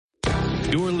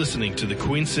You're listening to the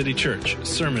Queen City Church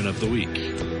Sermon of the Week.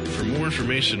 For more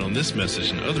information on this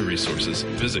message and other resources,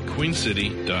 visit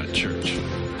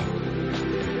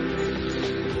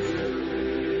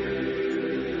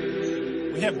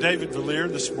queencity.church. We have David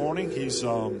Villier this morning. He's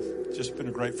just been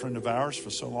a great friend of ours for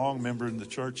so long, member in the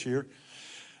church here.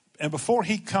 And before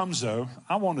he comes, though,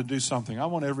 I want to do something. I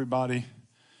want everybody,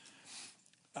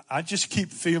 I just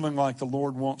keep feeling like the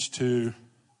Lord wants to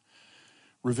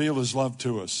reveal his love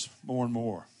to us more and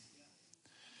more.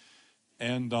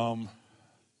 And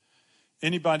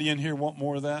anybody in here want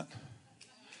more of that?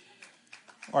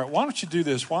 All right, why don't you do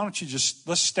this? Why don't you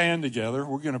let's stand together.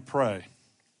 We're going to pray.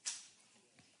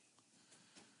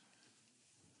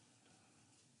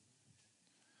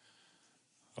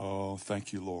 Oh,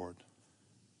 thank you, Lord.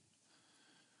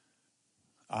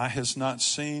 Eye has not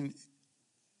seen,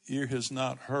 ear has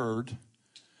not heard,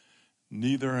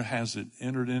 neither has it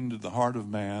entered into the heart of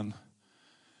man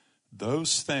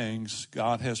those things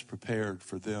God has prepared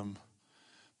for them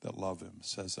that love him. It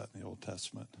says that in the Old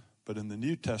Testament. But in the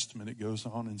New Testament, it goes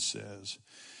on and says,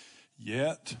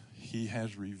 yet he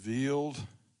has revealed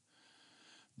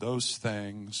those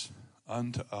things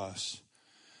unto us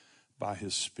by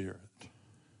his Spirit.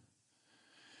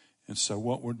 And so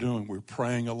what we're doing, we're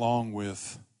praying along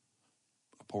with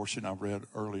a portion I read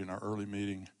early in our early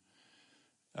meeting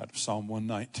out of Psalm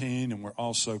 119, and we're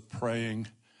also praying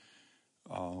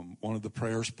one of the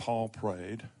prayers Paul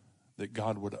prayed, that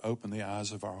God would open the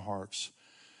eyes of our hearts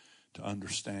to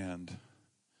understand.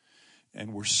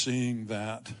 And we're seeing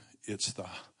that it's the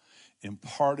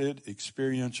imparted,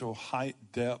 experiential, height,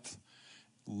 depth,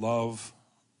 love,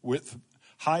 width,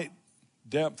 height,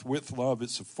 depth, width, love.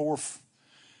 It's a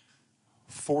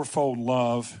fourfold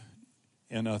love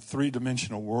in a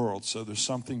three-dimensional world. So there's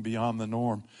something beyond the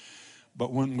norm.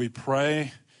 But when we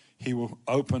pray, he will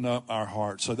open up our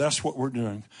hearts. So that's what we're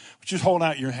doing. Just hold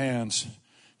out your hands.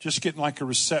 Just get in like a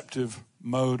receptive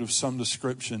mode of some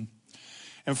description.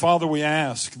 And Father, we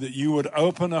ask that you would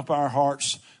open up our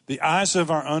hearts, the eyes of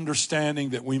our understanding,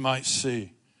 that we might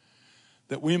see.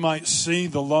 That we might see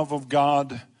the love of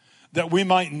God. That we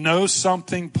might know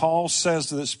something, Paul says,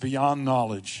 that's beyond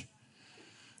knowledge.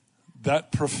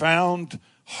 That profound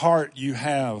heart you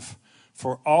have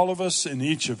for all of us and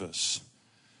each of us.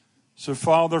 So,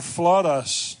 Father, flood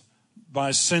us by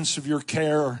a sense of your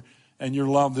care and your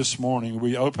love this morning.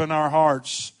 We open our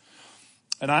hearts,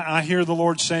 and I hear the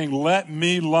Lord saying, let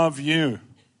me love you.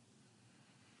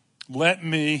 Let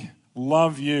me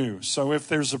love you. So if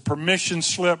there's a permission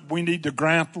slip we need to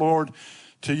grant, Lord,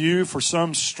 to you for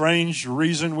some strange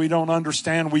reason we don't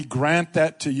understand, we grant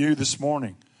that to you this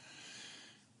morning.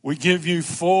 We give you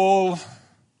full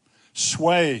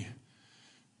sway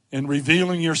in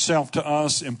revealing yourself to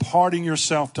us, imparting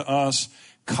yourself to us,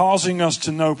 causing us to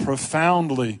know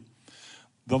profoundly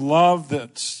the love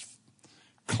that's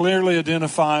clearly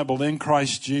identifiable in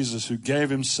Christ Jesus, who gave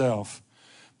himself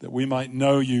that we might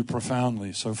know you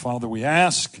profoundly. So, Father, we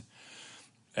ask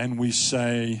and we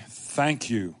say thank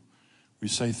you. We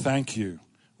say thank you.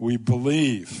 We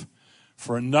believe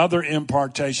for another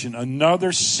impartation,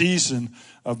 another season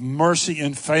of mercy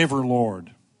and favor,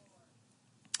 Lord.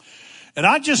 And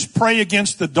I just pray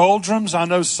against the doldrums. I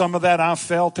know some of that I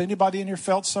felt. Anybody in here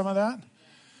felt some of that?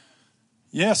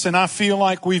 Yes, and I feel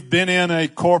like we've been in a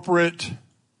corporate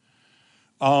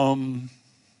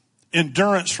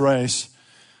endurance race.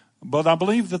 But I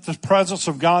believe that the presence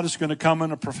of God is going to come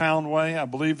in a profound way. I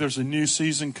believe there's a new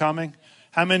season coming.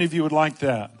 How many of you would like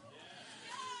that?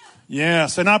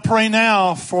 Yes, and I pray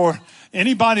now for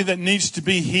anybody that needs to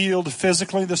be healed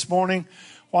physically this morning.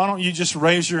 Why don't you just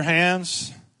raise your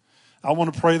hands? I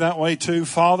want to pray that way too.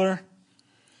 Father,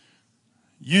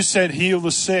 you said heal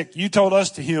the sick. You told us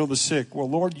to heal the sick. Well,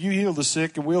 Lord, you heal the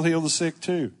sick and we'll heal the sick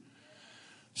too.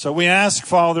 So we ask,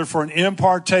 Father, for an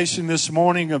impartation this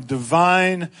morning of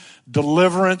divine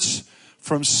deliverance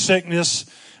from sickness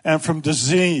and from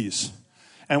disease.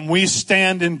 And we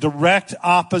stand in direct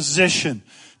opposition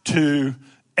to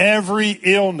every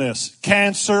illness,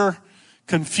 cancer,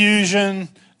 confusion,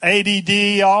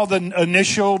 ADD, all the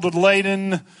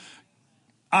initial-laden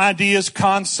ideas,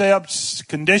 concepts,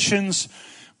 conditions.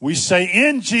 We say,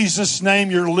 in Jesus'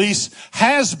 name, your lease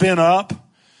has been up.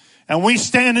 And we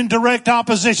stand in direct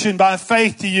opposition by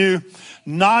faith to you,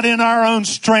 not in our own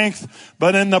strength,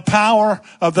 but in the power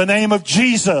of the name of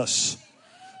Jesus,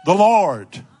 the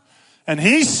Lord. And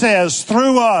he says,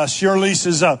 through us, your lease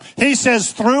is up. He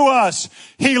says, through us,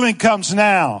 healing comes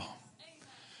now.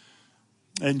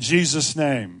 In Jesus'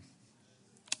 name.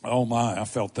 Oh my, I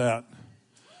felt that.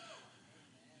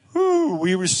 Whew,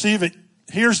 we receive it.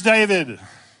 Here's David.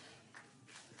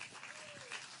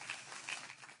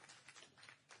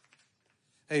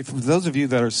 Hey, for those of you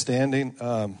that are standing,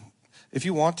 if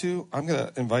you want to, I'm going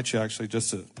to invite you actually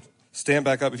just to stand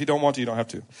back up. If you don't want to, you don't have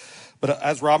to. But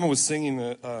as Robin was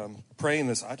singing, praying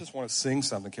this, I just want to sing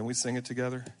something. Can we sing it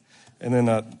together? And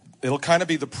then it'll kind of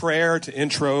be the prayer to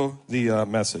intro the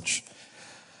message.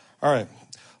 All right.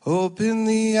 Open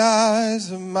the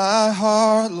eyes of my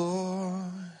heart, Lord.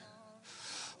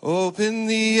 Open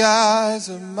the eyes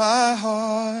of my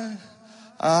heart.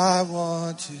 I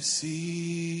want to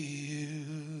see you.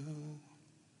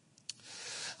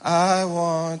 I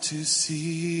want to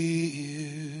see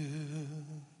you.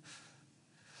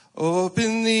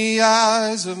 Open the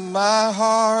eyes of my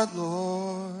heart,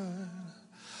 Lord.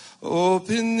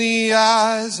 Open the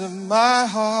eyes of my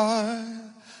heart.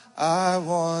 I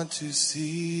want to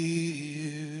see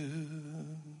you.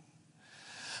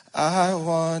 I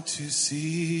want to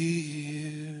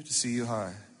see you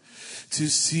high. To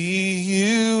see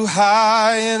you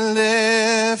high and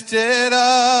lifted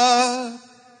up,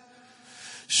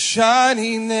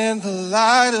 shining in the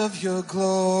light of your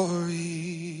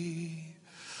glory.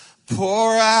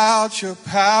 Pour out your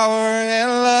power and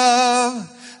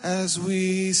love as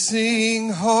we sing,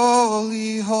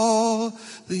 holy,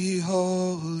 holy,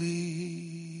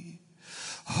 holy.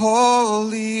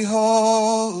 Holy,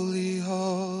 holy,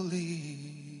 holy.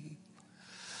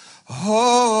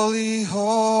 Holy,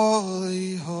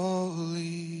 holy,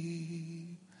 holy.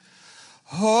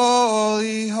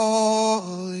 Holy,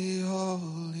 holy,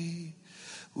 holy.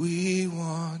 We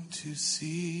want to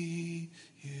see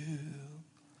you.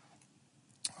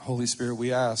 Holy Spirit,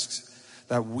 we ask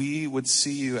that we would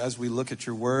see you as we look at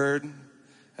your word,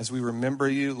 as we remember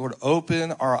you. Lord,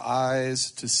 open our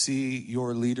eyes to see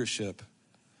your leadership.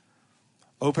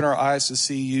 Open our eyes to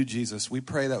see you, Jesus. We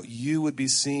pray that you would be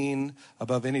seen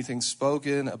above anything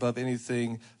spoken, above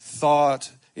anything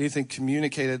thought, anything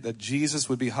communicated, that Jesus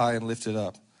would be high and lifted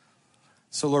up.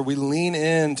 So, Lord, we lean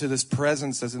into this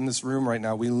presence that's in this room right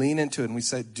now. We lean into it and we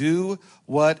say, do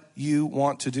what you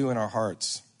want to do in our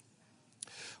hearts.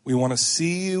 We want to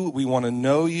see you. We want to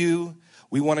know you.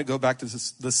 We want to go back to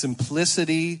the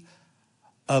simplicity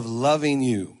of loving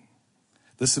you,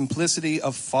 the simplicity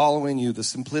of following you, the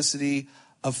simplicity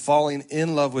of falling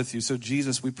in love with you. So,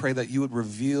 Jesus, we pray that you would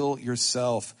reveal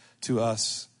yourself to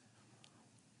us.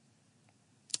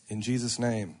 In Jesus'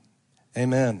 name,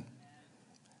 amen.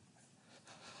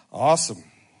 Awesome.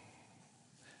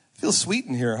 Feels sweet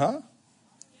in here, huh?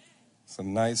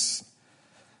 Some nice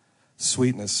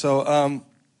sweetness. So,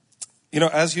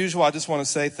 as usual, I just want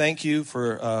to say thank you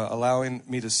for allowing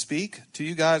me to speak to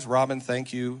you guys. Robin,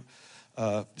 thank you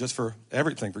just for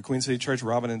everything, for Queen City Church,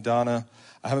 Robin and Donna.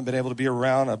 I haven't been able to be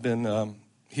around. I've been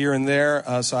here and there,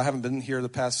 so I haven't been here the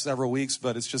past several weeks,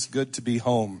 but it's just good to be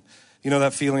home. You know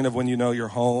that feeling of when you know you're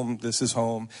home, this is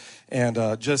home, and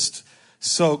just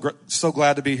so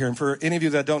glad to be here. And for any of you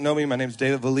that don't know me, my name is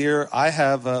David Valier. I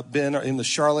have been in the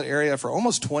Charlotte area for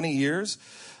almost 20 years.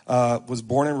 Was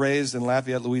born and raised in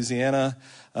Lafayette, Louisiana.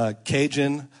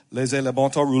 Cajun, laissez le bon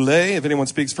temps rouler. If anyone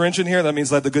speaks French in here, that means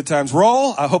let the good times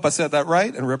roll. I hope I said that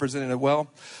right and represented it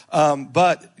well.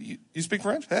 But you speak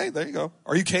French? Hey, there you go.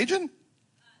 Are you Cajun?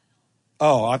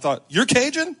 Oh, I thought, you're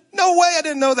Cajun? No way, I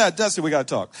didn't know that. Dusty, we got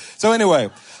to talk. So anyway,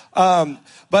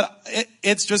 but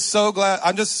it's just so glad,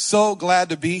 I'm just so glad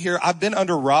to be here. I've been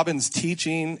under Robin's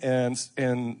teaching and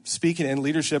speaking in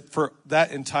leadership for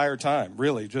that entire time,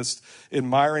 really, just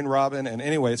admiring Robin. And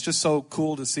anyway, it's just so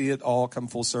cool to see it all come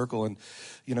full circle and,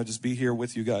 just be here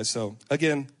with you guys. So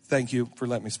again, thank you for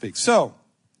letting me speak. So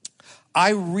I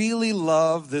really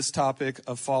love this topic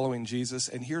of following Jesus,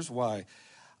 and here's why.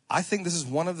 I think this is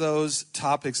one of those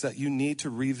topics that you need to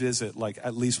revisit like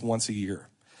at least once a year.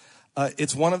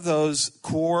 It's one of those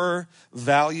core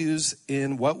values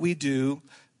in what we do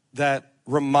that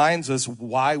reminds us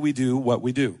why we do what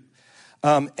we do.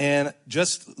 And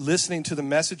just listening to the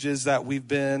messages that we've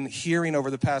been hearing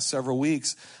over the past several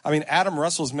weeks, I mean, Adam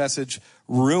Russell's message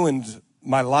ruined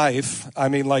my life. I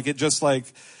mean,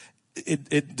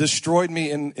 it destroyed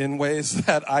me in ways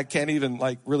that I can't even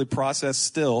really process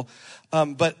still.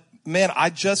 But man, I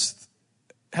just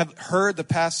have heard the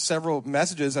past several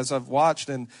messages as I've watched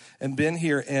and been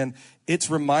here, and it's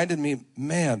reminded me,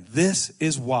 man, this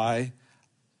is why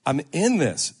I'm in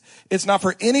this. It's not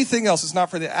for anything else. It's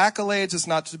not for the accolades. It's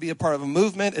not to be a part of a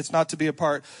movement. It's not to be a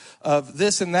part of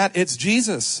this and that. It's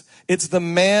Jesus. It's the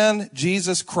man,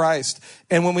 Jesus Christ.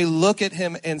 And when we look at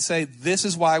him and say, this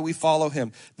is why we follow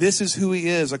him. This is who he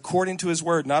is according to his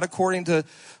word, not according to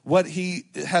what he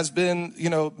has been,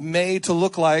 made to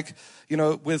look like,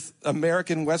 with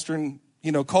American Western,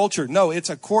 culture. No, it's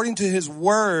according to his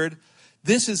word.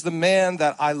 this is the man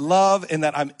that I love and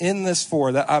that I'm in this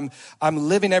for, that I'm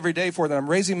living every day for, that I'm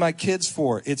raising my kids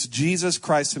for. It's Jesus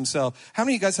Christ himself. How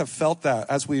many of you guys have felt that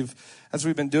as we've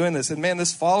been doing this? And man,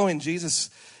 this following Jesus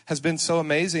has been so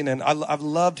amazing. And I've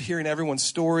loved hearing everyone's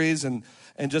stories and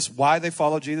just why they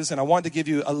follow Jesus. And I wanted to give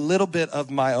you a little bit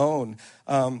of my own.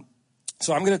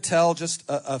 So I'm going to tell just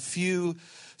a few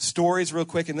stories real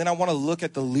quick, and then I want to look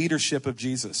at the leadership of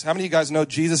Jesus. How many of you guys know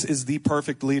Jesus is the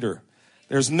perfect leader?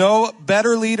 There's no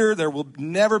better leader. There will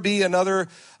never be another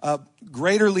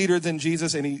greater leader than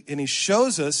Jesus, and he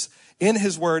shows us in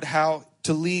his word how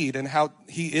to lead and how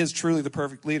he is truly the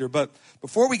perfect leader. But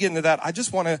before we get into that, I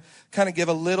just want to kind of give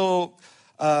a little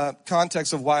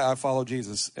context of why I follow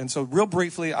Jesus. And so real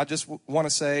briefly, I just want to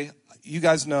say, you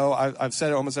guys know, I've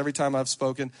said it almost every time I've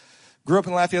spoken, grew up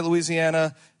in Lafayette,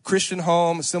 Louisiana, Christian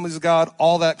home, Assemblies of God,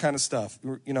 all that kind of stuff.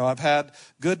 You know, I've had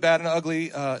good, bad, and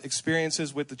ugly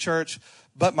experiences with the church,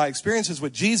 but my experiences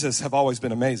with Jesus have always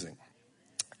been amazing.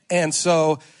 And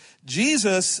so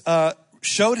Jesus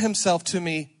showed himself to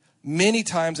me many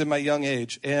times in my young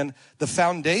age, and the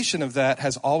foundation of that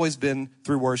has always been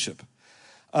through worship.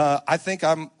 I think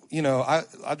I'll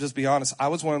just be honest, I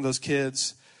was one of those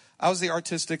kids. I was the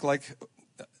artistic,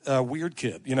 weird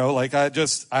kid,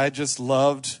 I just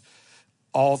loved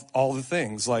all the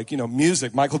things,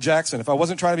 music, Michael Jackson. If I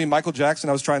wasn't trying to be Michael Jackson,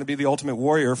 I was trying to be the Ultimate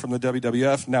Warrior from the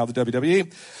WWF, now the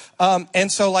WWE.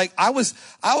 And so I was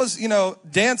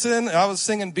dancing, I was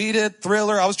singing Beat It,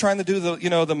 Thriller. I was trying to do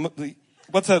the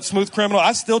what's that, Smooth Criminal?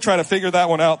 I still trying to figure that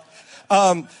one out.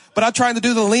 But I'm trying to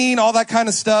do the lean, all that kind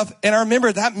of stuff. And I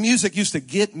remember that music used to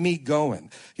get me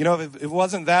going. If it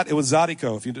wasn't that, it was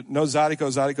Zydeco. If you know Zydeco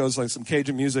is like some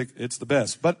Cajun music. It's the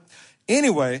best. But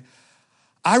anyway,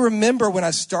 I remember when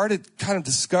I started kind of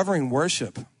discovering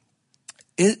worship,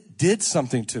 it did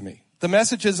something to me. The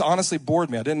messages honestly bored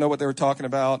me. I didn't know what they were talking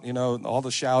about, all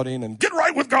the shouting and get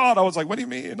right with God. I was like, what do you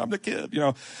mean? I'm the kid,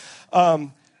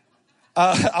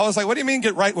 I was like, what do you mean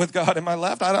get right with God? Am I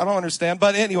left? I don't understand.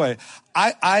 But anyway,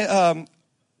 the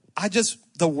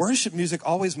worship music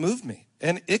always moved me.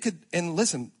 And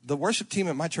listen, the worship team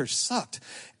at my church sucked.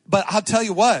 But I'll tell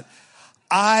you what,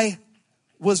 I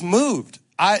was moved.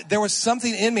 There was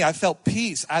something in me. I felt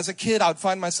peace. As a kid, I would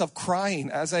find myself crying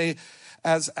dancing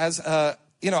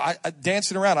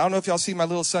around. I don't know if y'all see my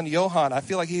little son, Johan. I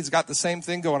feel like he's got the same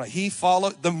thing going on. He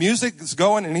followed, the music is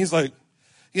going and he's like,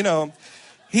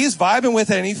 he's vibing with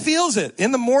it and he feels it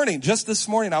in the morning. Just this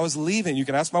morning, I was leaving. You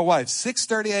can ask my wife,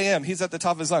 6:30 a.m. He's at the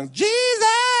top of his lungs.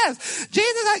 Jesus,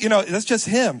 Jesus. That's just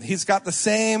him. He's got the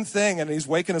same thing and he's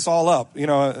waking us all up,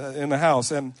 in the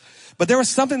house. But there was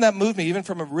something that moved me even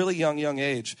from a really young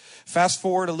age. Fast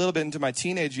forward a little bit into my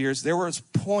teenage years, there was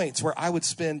points where I would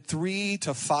spend 3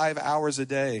 to 5 hours a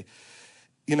day,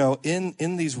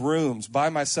 in these rooms by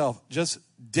myself, just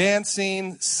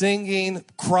dancing, singing,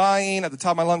 crying at the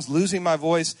top of my lungs, losing my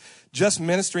voice, just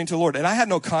ministering to the Lord. And I had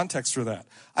no context for that.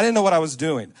 I didn't know what I was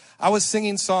doing. I was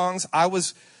singing songs.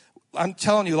 I'm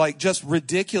telling you, just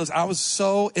ridiculous. I was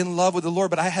so in love with the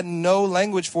Lord, but I had no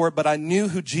language for it, but I knew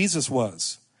who Jesus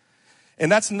was.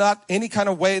 And that's not any kind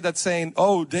of way that's saying,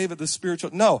 oh, David, the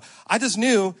spiritual. No, I just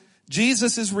knew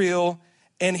Jesus is real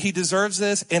and he deserves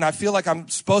this. And I feel like I'm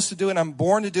supposed to do it. I'm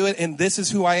born to do it. And this is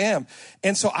who I am.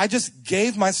 And so I just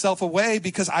gave myself away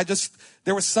because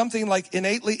there was something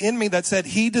innately in me that said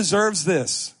he deserves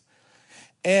this.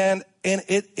 And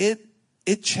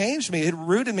it changed me. It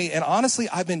rooted me. And honestly,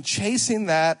 I've been chasing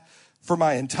that for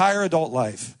my entire adult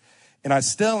life. And I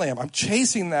still am. I'm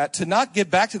chasing that to not get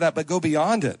back to that, but go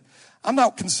beyond it. I'm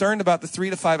not concerned about the 3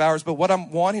 to 5 hours, but what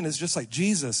I'm wanting is just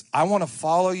Jesus, I want to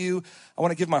follow you. I want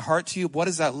to give my heart to you. What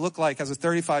does that look like as a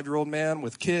 35-year-old man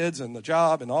with kids and the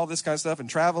job and all this kind of stuff and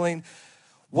traveling?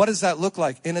 What does that look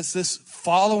like? And it's this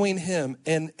following him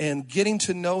and getting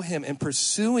to know him and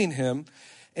pursuing him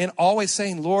and always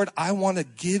saying, Lord, I want to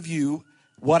give you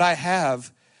what I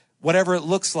have, whatever it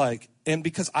looks like. And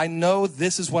because I know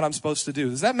this is what I'm supposed to do.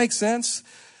 Does that make sense?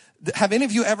 Have any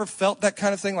of you ever felt that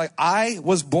kind of thing? I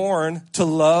was born to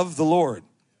love the Lord.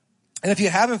 And if you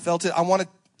haven't felt it, I want to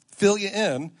fill you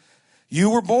in. You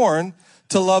were born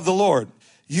to love the Lord.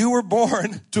 You were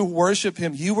born to worship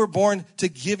him. You were born to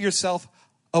give yourself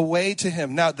away to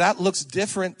him. Now, that looks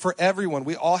different for everyone.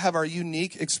 We all have our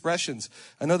unique expressions.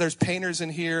 I know there's painters in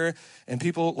here and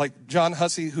people like John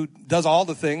Hussey who does all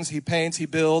the things. He paints, he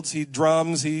builds, he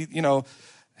drums,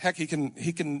 heck, he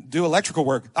can do electrical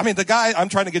work. I mean, the guy, I'm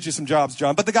trying to get you some jobs,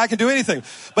 John, but the guy can do anything.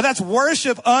 But that's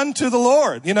worship unto the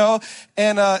Lord,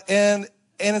 and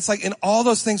it's in all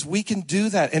those things we can do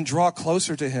that and draw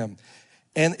closer to him.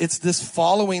 And it's this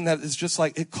following that is just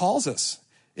it calls us.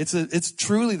 It's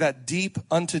truly that deep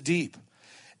unto deep.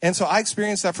 And so I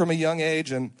experienced that from a young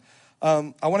age. And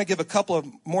I want to give a couple of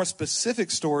more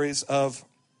specific stories of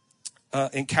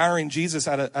encountering Jesus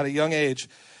at a young age.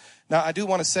 Now, I do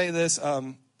want to say this.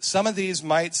 Some of these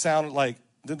might sound like,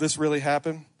 did this really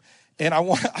happen? And I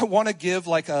want to give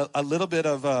like a little bit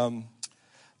of,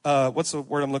 what's the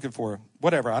word I'm looking for?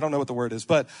 Whatever. I don't know what the word is.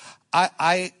 But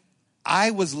I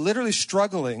was literally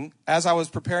struggling as I was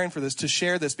preparing for this to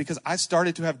share this because I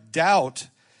started to have doubt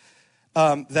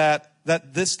that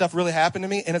this stuff really happened to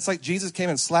me. And it's like Jesus came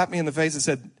and slapped me in the face and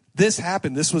said, this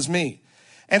happened. This was me.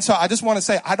 And so I just want to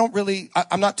say,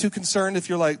 I'm not too concerned if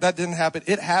you're like, that didn't happen.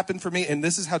 It happened for me. And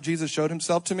this is how Jesus showed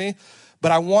himself to me.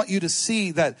 But I want you to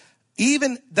see that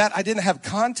even that I didn't have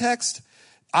context,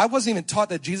 I wasn't even taught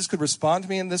that Jesus could respond to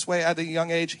me in this way at a young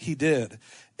age. He did.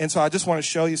 And so I just want to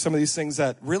show you some of these things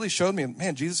that really showed me,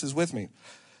 man, Jesus is with me.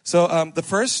 So the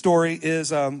first story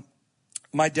is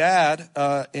my dad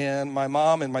and my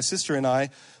mom and my sister and I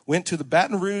went to the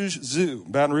Baton Rouge Zoo.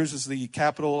 Baton Rouge is the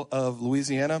capital of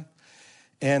Louisiana.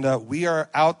 And we are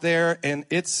out there, and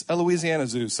it's a Louisiana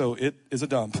zoo, so it is a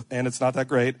dump, and it's not that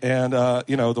great. And,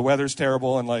 the weather's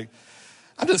terrible, and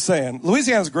I'm just saying,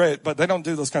 Louisiana's great, but they don't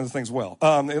do those kinds of things well.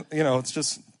 It's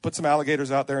just put some alligators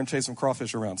out there and chase some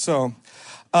crawfish around. So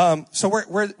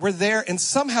we're there, and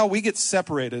somehow we get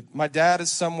separated. My dad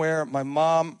is somewhere, my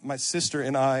mom, my sister,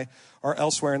 and I are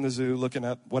elsewhere in the zoo looking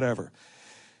at whatever.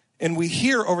 And we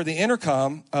hear over the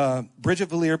intercom, Bridget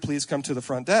Villier, please come to the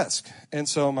front desk. And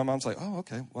so my mom's like, oh,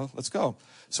 okay, well, let's go.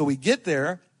 So we get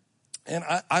there, and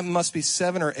I must be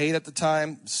 7 or 8 at the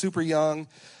time, super young.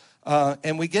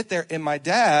 And we get there, and my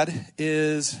dad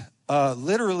is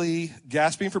literally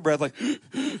gasping for breath. Like,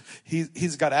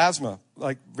 he's got asthma,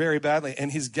 like very badly,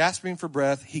 and he's gasping for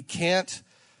breath. He can't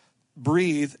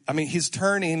breathe. I mean, he's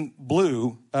turning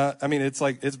blue.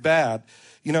 It's bad.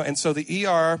 And so the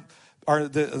ER... are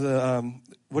the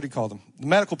what do you call them? The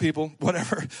medical people,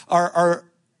 whatever, are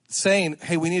saying,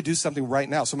 hey, we need to do something right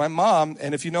now. So my mom,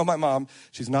 and if you know my mom,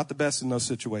 she's not the best in those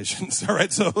situations. All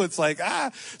right. So it's like,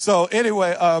 So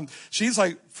anyway, she's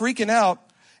like freaking out.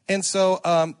 And so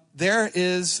there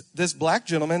is this black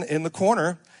gentleman in the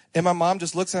corner, and my mom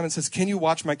just looks at him and says, can you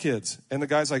watch my kids? And the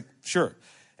guy's like, sure.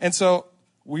 And so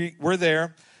we're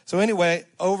there. So anyway,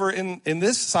 over in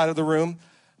this side of the room,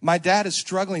 my dad is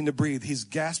struggling to breathe. He's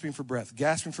gasping for breath.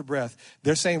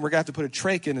 They're saying we're going to have to put a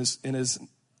trach in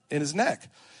his neck.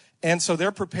 And so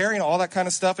they're preparing all that kind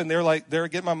of stuff, and they're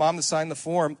getting my mom to sign the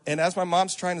form. And as my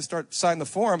mom's trying to start signing the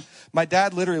form, my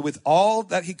dad literally, with all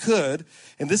that he could,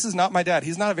 and this is not my dad.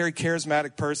 He's not a very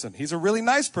charismatic person. He's a really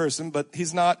nice person, but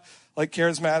he's not like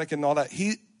charismatic and all that.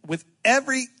 He, with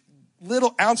every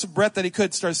little ounce of breath that he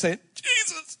could, started saying,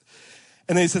 Jesus.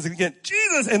 And then he says again,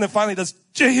 Jesus. And then finally does,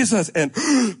 Jesus. And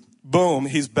boom,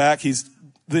 he's back. It's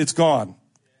gone.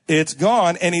 It's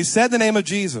gone. And he said the name of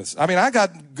Jesus. I mean, I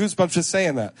got goosebumps just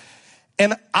saying that.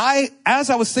 And as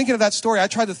I was thinking of that story, I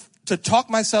tried to talk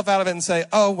myself out of it and say,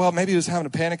 oh, well, maybe he was having a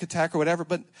panic attack or whatever.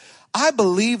 But I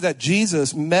believe that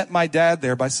Jesus met my dad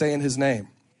there by saying his name.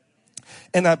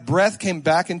 And that breath came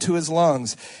back into his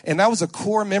lungs. And that was a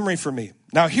core memory for me.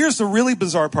 Now, here's the really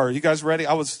bizarre part. You guys ready?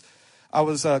 I was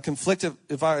conflicted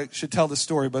if I should tell this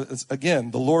story, but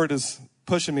again, the Lord is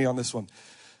pushing me on this one.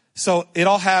 So it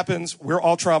all happens. We're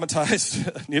all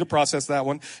traumatized. Need to process that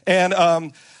one. And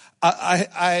I'm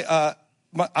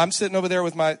sitting over there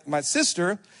with my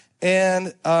sister,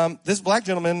 and this black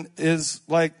gentleman is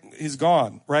like, he's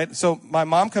gone, right? So my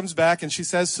mom comes back, and she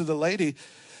says to the lady,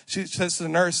 she says to the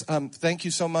nurse, thank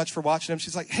you so much for watching him.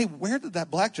 She's like, hey, where did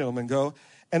that black gentleman go?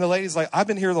 And the lady's like, I've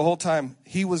been here the whole time.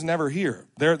 He was never here.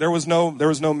 There was no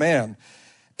man.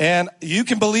 And you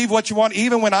can believe what you want.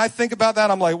 Even when I think about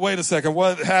that, I'm like, wait a second,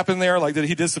 what happened there? Like, did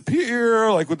he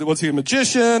disappear? Like, was he a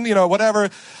magician? Whatever.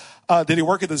 Did he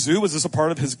work at the zoo? Was this a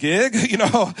part of his gig?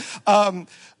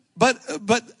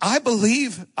 But I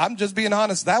believe, I'm just being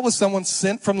honest, that was someone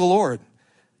sent from the Lord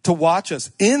to watch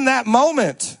us in that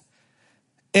moment.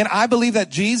 And I believe that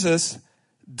Jesus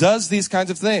does these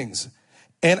kinds of things.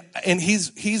 And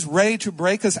he's ready to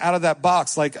break us out of that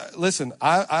box. Like, listen,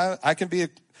 I can be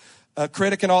a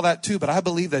critic and all that too, but I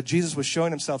believe that Jesus was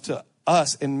showing himself to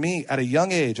us and me at a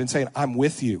young age and saying, I'm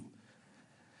with you.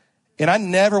 And I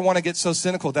never want to get so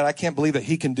cynical that I can't believe that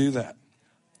he can do that.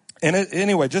 And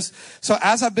anyway, just so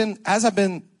as I've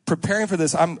been preparing for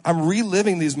this, I'm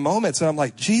reliving these moments, and I'm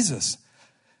like, Jesus,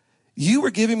 you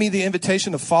were giving me the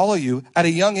invitation to follow you at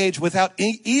a young age without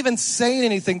even saying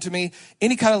anything to me,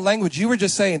 any kind of language. You were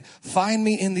just saying, find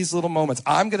me in these little moments.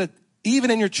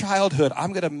 Even in your childhood,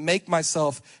 I'm going to make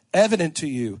myself evident to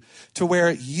you to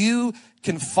where you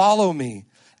can follow me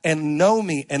and know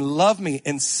me and love me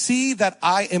and see that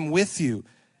I am with you.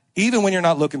 even when you're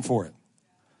not looking for it.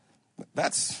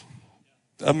 That's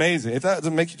amazing. If that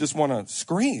doesn't make you just want to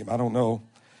scream, I don't know.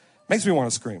 Makes me want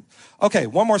to scream. Okay,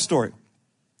 one more story.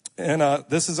 And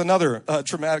this is another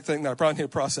traumatic thing that I probably need to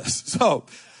process. So,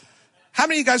 how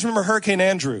many of you guys remember Hurricane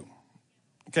Andrew?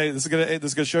 Okay, this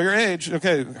is gonna show your age.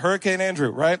 Okay, Hurricane Andrew,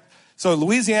 right? So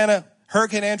Louisiana,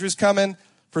 Hurricane Andrew's coming.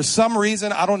 For some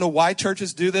reason, I don't know why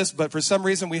churches do this, but for some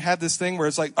reason we had this thing where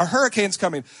it's like, a hurricane's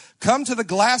coming. Come to the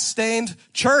glass-stained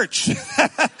church.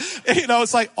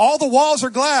 It's like all the walls are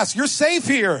glass. You're safe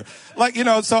here.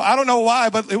 So I don't know why,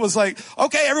 but it was like,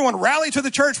 okay, everyone rally to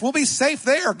the church. We'll be safe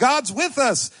there. God's with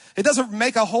us. It doesn't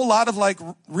make a whole lot of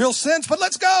real sense, but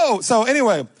let's go. So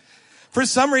anyway, for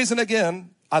some reason, again,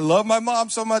 I love my mom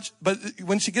so much, but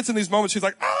when she gets in these moments, she's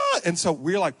like, ah! And so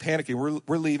we're panicking.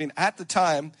 We're leaving. At the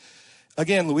time,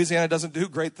 again, Louisiana doesn't do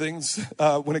great things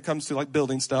when it comes to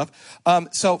building stuff.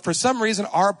 So for some reason,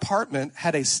 our apartment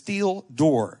had a steel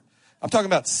door. I'm talking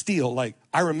about steel.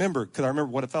 I remember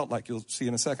what it felt like. You'll see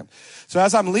in a second. So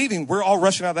as I'm leaving, we're all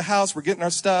rushing out of the house. We're getting our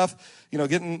stuff,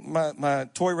 getting my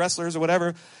toy wrestlers or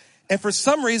whatever. And for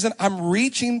some reason, I'm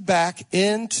reaching back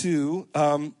into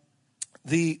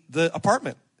the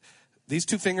apartment. These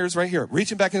two fingers right here,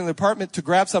 reaching back into the apartment to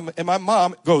grab something. And my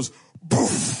mom goes,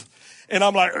 boof. And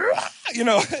I'm like,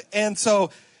 and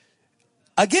so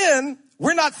again,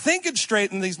 we're not thinking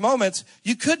straight in these moments.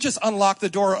 You could just unlock the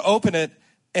door, open it,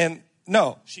 and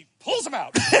no, she pulls them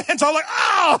out. And so I'm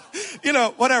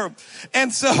like, whatever.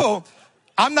 And so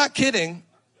I'm not kidding.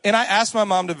 And I asked my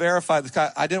mom to verify this.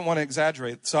 I didn't want to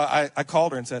exaggerate. So I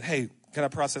called her and said, hey, can I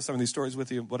process some of these stories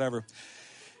with you? Whatever.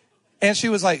 And she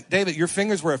was like, David, your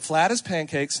fingers were flat as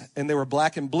pancakes and they were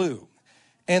black and blue.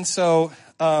 And so,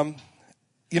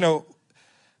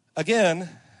 again,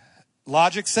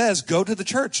 logic says go to the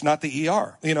church, not the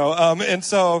ER, and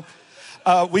so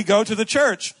we go to the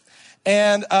church.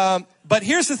 And but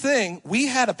here's the thing. We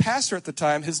had a pastor at the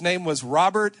time. His name was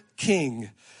Robert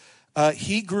King.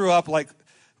 He grew up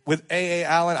with A.A.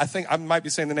 Allen. I think I might be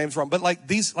saying the names wrong, but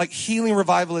these healing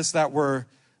revivalists that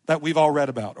we've all read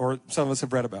about, or some of us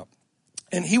have read about.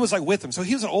 And he was with him. So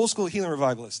he was an old school healing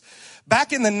revivalist.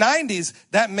 Back in the 90s,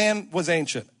 that man was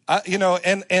ancient,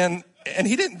 and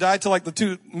he didn't die till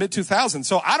the mid 2000s.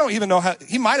 So I don't even know how,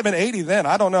 he might have been 80 then.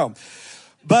 I don't know.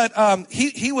 But,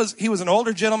 he was an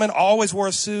older gentleman, always wore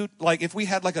a suit. If we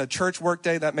had a church work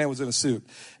day, that man was in a suit.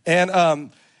 And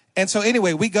so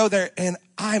anyway, we go there and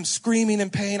I'm screaming in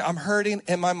pain. I'm hurting.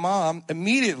 And my mom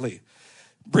immediately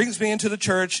brings me into the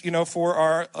church, for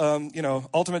our,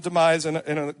 ultimate demise in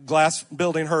a glass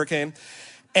building hurricane,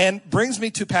 and brings me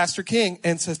to Pastor King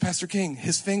and says, Pastor King,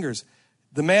 his fingers,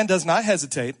 the man does not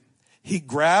hesitate. He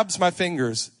grabs my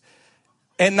fingers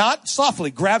and not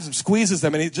softly grabs them, squeezes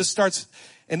them, and he just starts.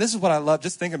 And this is what I love.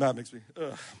 Just thinking about it makes me,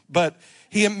 ugh. But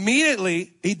he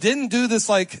didn't do this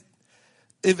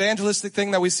evangelistic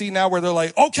thing that we see now where they're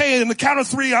like, okay, in the count of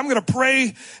 3, I'm going to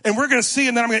pray and we're going to see,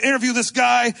 and then I'm going to interview this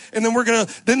guy, and then I'm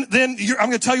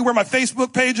going to tell you where my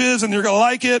Facebook page is and you're going to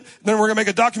like it. Then we're going to make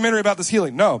a documentary about this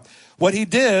healing. No, what he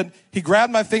did, he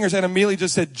grabbed my fingers and immediately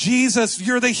just said, Jesus,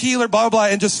 you're the healer, blah, blah, blah,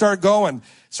 and just started going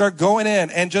in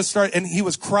and he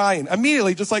was crying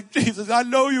immediately, just like, Jesus, I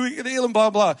know you can heal him, blah,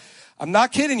 blah. I'm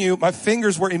not kidding you. My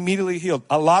fingers were immediately healed.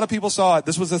 A lot of people saw it.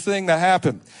 This was the thing that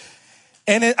happened.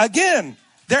 And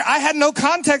I had no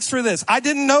context for this. I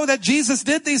didn't know that Jesus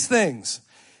did these things.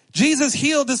 Jesus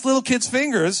healed this little kid's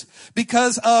fingers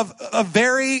because of a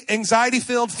very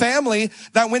anxiety-filled family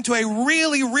that went to a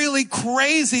really, really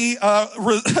crazy,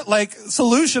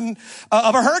 solution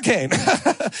of a hurricane.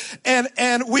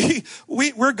 and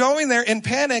we're going there in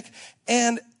panic,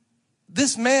 and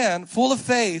this man, full of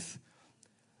faith,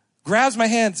 grabs my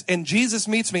hands, and Jesus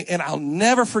meets me, and I'll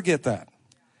never forget that.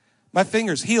 My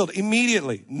fingers healed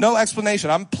immediately. No explanation.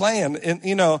 I'm playing.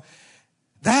 And,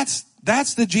 that's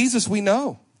the Jesus we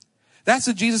know. That's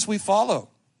the Jesus we follow.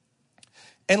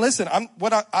 And listen,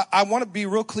 I want to be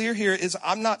real clear here is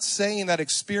I'm not saying that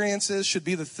experiences should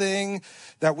be the thing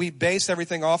that we base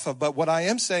everything off of. But what I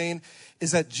am saying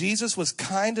is that Jesus was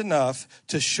kind enough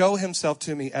to show himself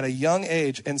to me at a young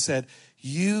age and said,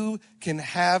 you can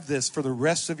have this for the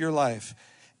rest of your life.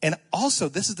 And also,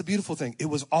 this is the beautiful thing. It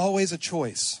was always a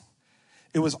choice.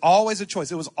 It was always a choice.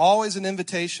 It was always an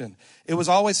invitation. It was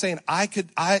always saying,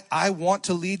 I want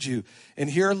to lead you. And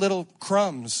here are little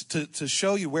crumbs to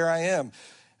show you where I am.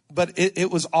 But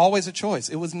it was always a choice.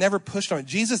 It was never pushed on you.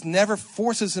 Jesus never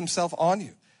forces himself on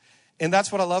you. And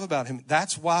that's what I love about him.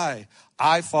 That's why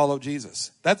I follow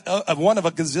Jesus. That's one of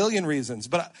a gazillion reasons.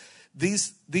 But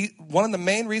one of the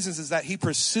main reasons is that he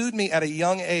pursued me at a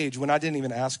young age when I didn't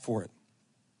even ask for it.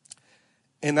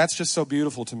 And that's just so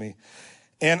beautiful to me.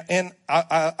 And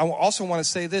I also want to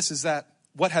say this, is that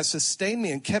what has sustained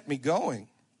me and kept me going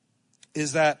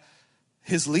is that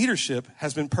his leadership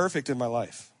has been perfect in my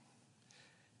life.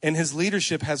 And his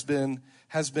leadership has been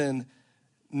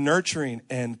nurturing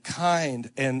and kind,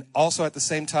 and also at the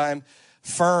same time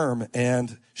firm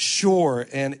and sure.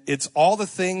 And it's all the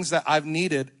things that I've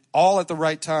needed all at the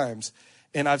right times.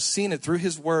 And I've seen it through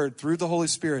his word, through the Holy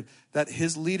Spirit, that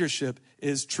his leadership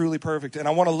is truly perfect. And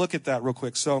I want to look at that real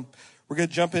quick. So we're going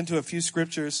to jump into a few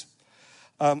scriptures.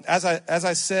 As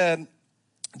I said,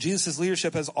 Jesus'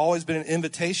 leadership has always been an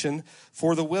invitation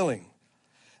for the willing.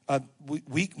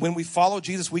 When we follow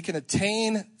Jesus, we can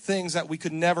attain things that we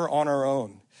could never on our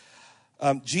own.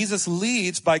 Jesus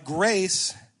leads by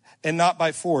grace and not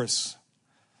by force.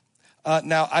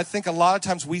 Now, I think a lot of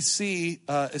times we see,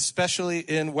 especially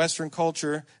in Western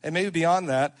culture, and maybe beyond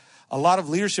that, a lot of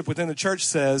leadership within the church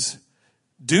says,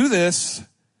 do this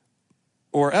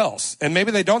or else. And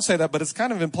maybe they don't say that, but it's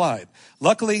kind of implied.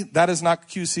 Luckily, that is not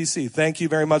QCC. Thank you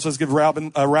very much. Let's give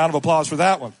Robin a round of applause for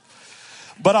that one.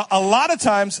 But a lot of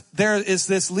times there is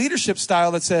this leadership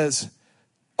style that says,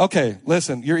 okay,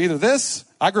 listen, you're either this,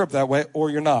 I grew up that way, or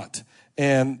you're not.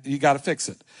 And you got to fix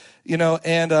it.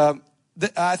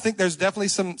 I think there's definitely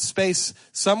some space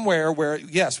somewhere where,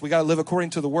 yes, we got to live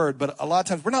according to the word. But a lot of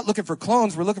times we're not looking for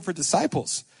clones. We're looking for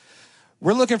disciples.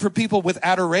 We're looking for people with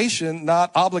adoration,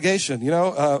 not obligation.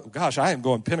 Gosh, I am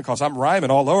going Pentecost. I'm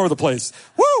rhyming all over the place.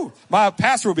 Woo! My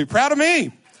pastor will be proud of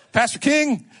me. Pastor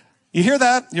King, you hear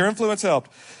that? Your influence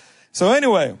helped. So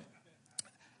anyway,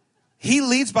 he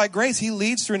leads by grace. He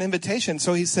leads through an invitation.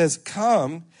 So he says,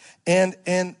 come and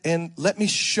let me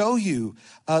show you.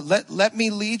 Let me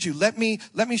lead you. Let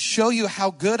me show you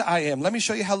how good I am. Let me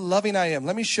show you how loving I am.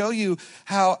 Let me show you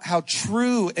how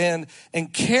true and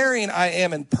caring I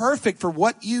am and perfect for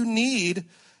what you need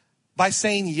by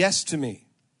saying yes to me.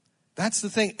 That's the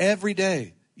thing every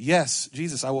day. Yes,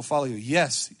 Jesus, I will follow you.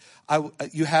 Yes,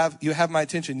 you have my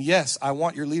attention. Yes, I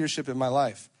want your leadership in my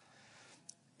life.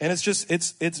 And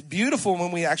it's beautiful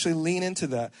when we actually lean into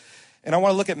that. And I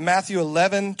want to look at Matthew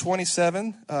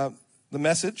 11:27, the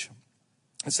Message.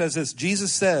 It says this,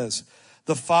 Jesus says,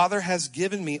 the Father has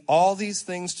given me all these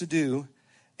things to do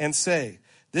and say.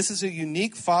 This is a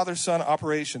unique father-son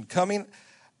operation coming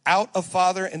out of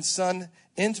father and son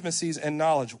intimacies and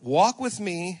knowledge. Walk with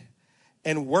me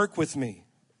and work with me.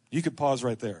 You could pause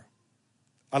right there.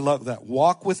 I love that.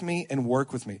 Walk with me and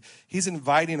work with me. He's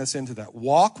inviting us into that.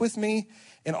 Walk with me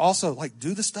and also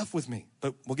do the stuff with me.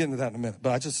 But we'll get into that in a minute.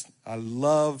 But I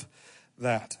love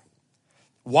that.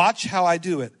 Watch how I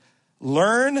do it.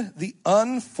 Learn the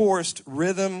unforced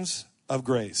rhythms of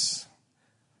grace.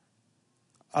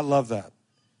 I love that.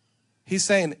 He's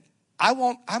saying,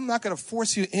 I'm not going to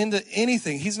force you into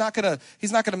anything. He's not going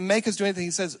to make us do anything.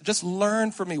 He says, just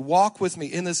learn from me, walk with me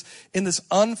in this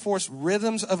unforced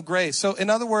rhythms of grace. So in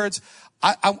other words,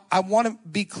 I want to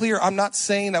be clear. I'm not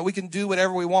saying that we can do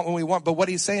whatever we want when we want, but what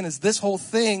he's saying is this whole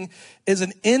thing is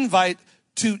an invite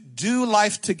to do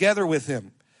life together with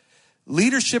him.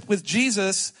 Leadership with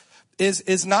Jesus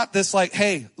is not this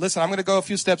hey, listen, I'm going to go a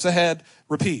few steps ahead,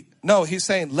 repeat. No, he's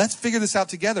saying, let's figure this out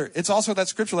together. It's also that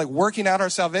scripture, working out our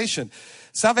salvation.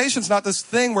 Salvation's not this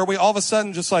thing where we all of a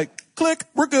sudden just click,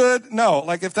 we're good. No,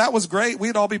 if that was great,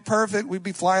 we'd all be perfect. We'd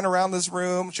be flying around this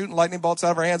room, shooting lightning bolts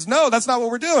out of our hands. No, that's not what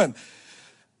we're doing.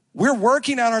 We're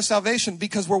working out our salvation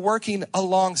because we're working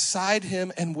alongside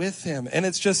him and with him. And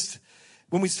it's just,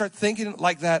 when we start thinking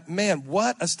like that, man,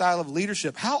 what a style of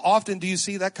leadership. How often do you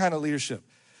see that kind of leadership?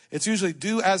 It's usually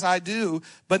do as I do,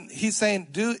 but he's saying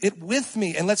do it with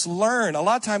me and let's learn. A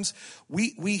lot of times we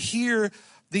hear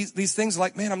these things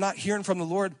man, I'm not hearing from the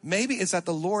Lord. Maybe it's that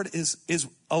the Lord is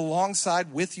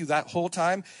alongside with you that whole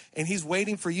time and he's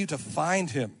waiting for you to find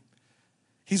him.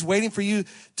 He's waiting for you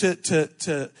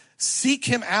to seek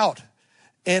him out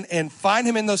and find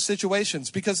him in those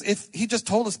situations. Because if he just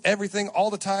told us everything all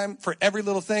the time for every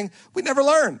little thing, we'd never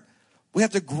learn. We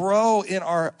have to grow in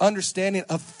our understanding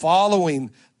of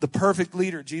following the perfect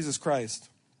leader, Jesus Christ.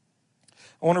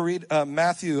 I want to read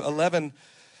Matthew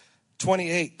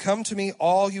 11:28. Come to me,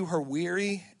 all you who are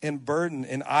weary and burdened,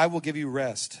 and I will give you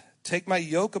rest. Take my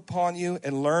yoke upon you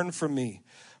and learn from me,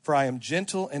 for I am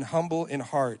gentle and humble in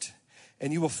heart,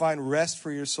 and you will find rest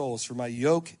for your souls. For my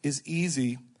yoke is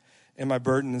easy and my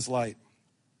burden is light.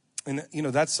 And,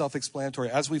 that's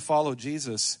self-explanatory. As we follow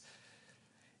Jesus,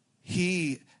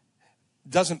 he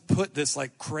doesn't put this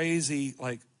crazy,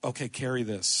 okay, carry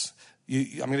this.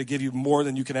 I'm going to give you more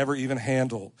than you can ever even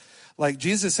handle.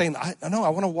 Jesus is saying, I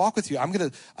want to walk with you.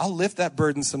 I'll lift that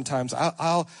burden sometimes.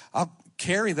 I'll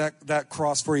carry that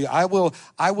cross for you. I will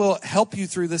help you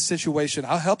through this situation.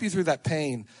 I'll help you through that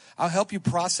pain. I'll help you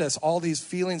process all these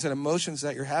feelings and emotions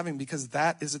that you're having, because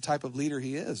that is the type of leader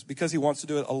he is, because he wants to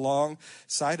do it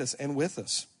alongside us and with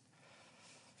us.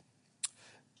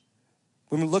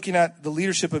 When we're looking at the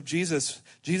leadership of Jesus,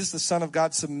 Jesus, the Son of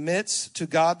God, submits to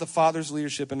God the Father's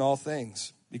leadership in all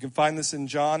things. You can find this in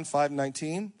John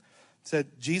 5:19. It said,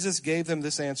 Jesus gave them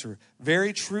this answer.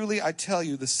 Very truly, I tell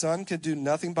you, the Son can do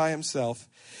nothing by himself.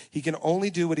 He can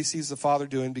only do what he sees the Father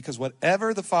doing, because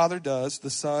whatever the Father does, the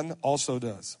Son also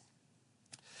does.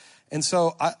 And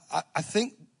so I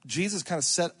think Jesus kind of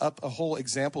set up a whole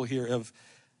example here of,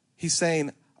 he's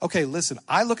saying, okay, listen,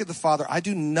 I look at the Father. I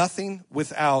do nothing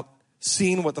without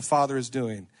seeing what the Father is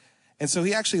doing. And so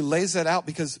he actually lays that out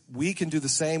because we can do the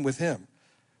same with him.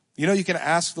 You know, you can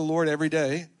ask the Lord every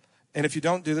day. And if you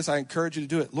don't do this, I encourage you to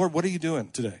do it. Lord, what are you doing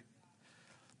today?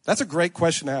 That's a great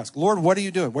question to ask. Lord, what are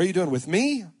you doing? What are you doing with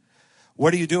me?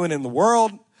 What are you doing in the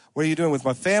world? What are you doing with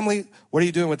my family? What are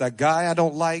you doing with that guy I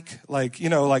don't like? Like,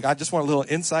 I just want a little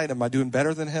insight. Am I doing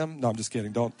better than him? No, I'm just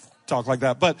kidding. Don't talk like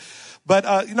that. But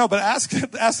ask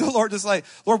the Lord, just like,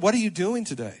 Lord, what are you doing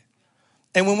today?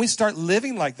 And when we start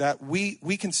living like that, we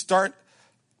can start,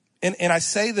 and I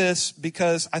say this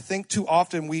because I think too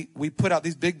often we put out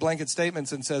these big blanket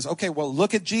statements and says, okay, well,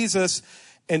 look at Jesus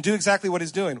and do exactly what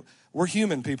he's doing. We're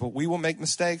human people. We will make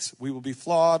mistakes. We will be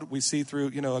flawed. We see through,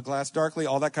 a glass darkly,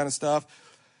 all that kind of stuff.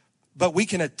 But we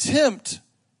can attempt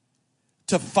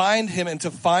to find him and to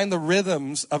find the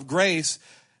rhythms of grace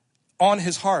on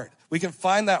his heart. We can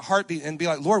find that heartbeat and be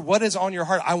like, Lord, what is on your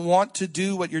heart? I want to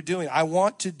do what you're doing. I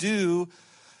want to do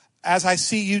as I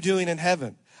see you doing in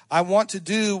heaven. I want to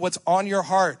do what's on your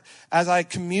heart as I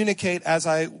communicate, as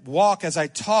I walk, as I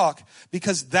talk,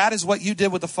 because that is what you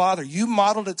did with the Father. You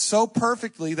modeled it so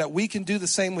perfectly that we can do the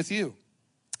same with you.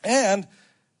 And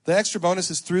the extra bonus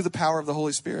is through the power of the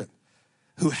Holy Spirit,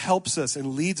 who helps us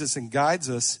and leads us and guides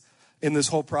us in this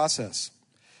whole process.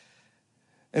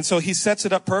 And so he sets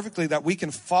it up perfectly that we can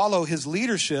follow his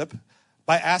leadership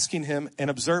by asking him and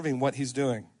observing what he's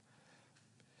doing.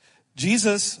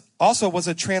 Jesus also was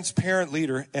a transparent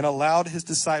leader and allowed his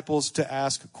disciples to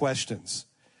ask questions.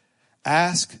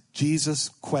 Ask Jesus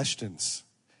questions.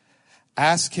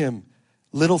 Ask him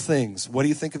little things. What do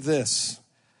you think of this?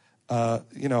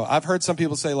 I've heard some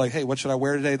people say like, hey, what should I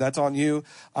wear today? That's on you.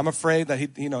 I'm afraid that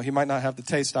he might not have the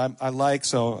taste I like,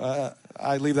 so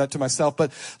I leave that to myself.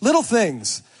 But little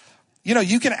things,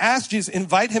 you can ask Jesus,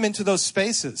 invite him into those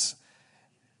spaces.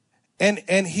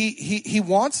 And he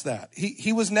wants that.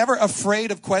 He was never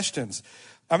afraid of questions.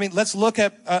 I mean, let's look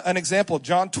at an example,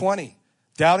 John 20,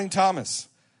 doubting Thomas.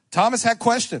 Thomas had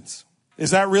questions.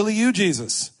 Is that really you,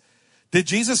 Jesus? Did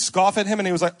Jesus scoff at him and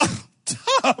he was like, oh,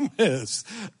 Thomas,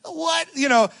 what?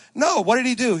 No, what did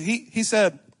he do? He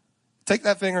said, take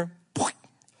that finger, put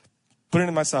it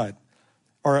in my side,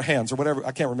 or hands, or whatever.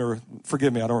 I can't remember.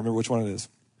 Forgive me. I don't remember which one it is.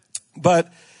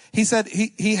 But he said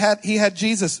he had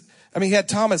Jesus. He had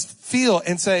Thomas feel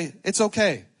and say, it's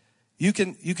okay. You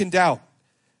can doubt.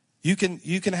 You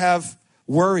can have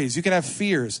worries. You can have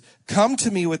fears. Come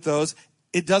to me with those.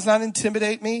 It does not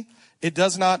intimidate me. It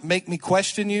does not make me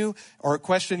question you or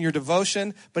question your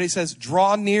devotion. But he says,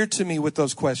 draw near to me with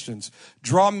those questions.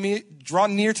 Draw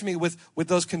near to me with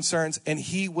those concerns, and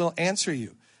he will answer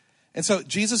you. And so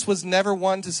Jesus was never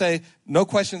one to say, no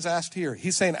questions asked here.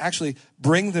 He's saying, actually,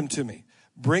 bring them to me.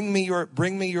 Bring me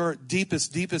your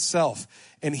deepest self,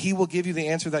 and he will give you the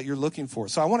answer that you're looking for.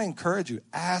 So I want to encourage you,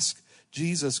 ask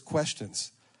Jesus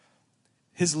questions.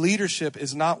 His leadership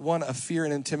is not one of fear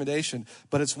and intimidation,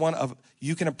 but it's one of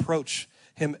you can approach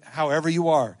him however you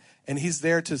are. And he's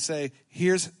there to say,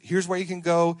 here's where you can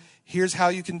go, here's how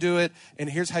you can do it, and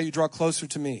here's how you draw closer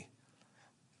to me.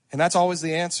 And that's always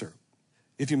the answer.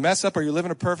 If you mess up or you're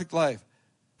living a perfect life,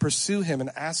 pursue him and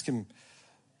ask him.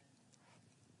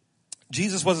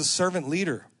 Jesus was a servant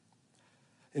leader.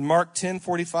 In Mark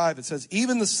 10:45, it says,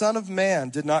 even the Son of Man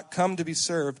did not come to be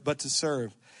served, but to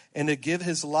serve, and to give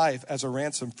his life as a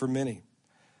ransom for many.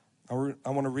 I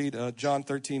want to read John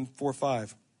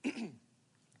 13:4-5.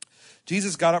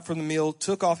 Jesus got up from the meal,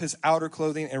 took off his outer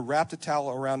clothing, and wrapped a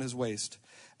towel around his waist.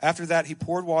 After that, he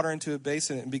poured water into a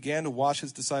basin and began to wash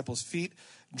his disciples' feet,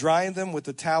 drying them with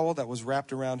the towel that was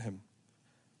wrapped around him.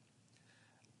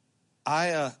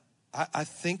 I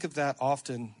think of that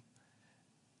often,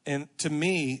 and to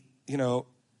me,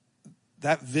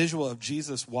 that visual of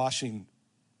Jesus washing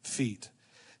feet,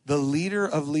 the leader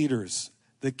of leaders,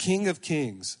 the King of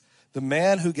kings, the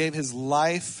man who gave his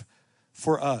life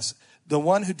for us, the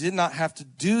one who did not have to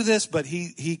do this, but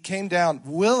he came down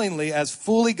willingly as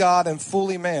fully God and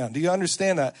fully man. Do you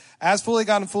understand that? As fully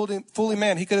God and fully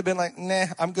man, he could have been like, nah,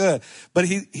 I'm good. But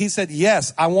he said,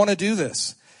 yes, I want to do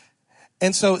this.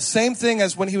 And so same thing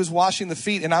as when he was washing the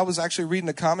feet. And I was actually reading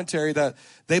a commentary that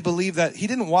they believe that he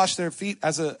didn't wash their feet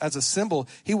as a symbol.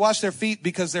 He washed their feet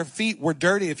because their feet were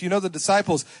dirty. If you know the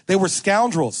disciples, they were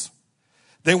scoundrels.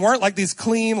 They weren't like these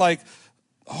clean, like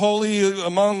holy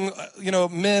among,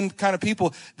 men kind of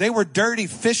people. They were dirty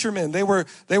fishermen. They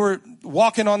were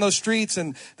walking on those streets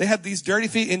and they had these dirty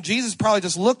feet. And Jesus probably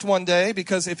just looked one day,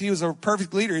 because if he was a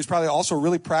perfect leader, he's probably also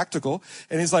really practical.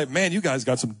 And he's like, man, you guys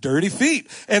got some dirty feet.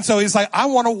 And so he's like, I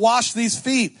want to wash these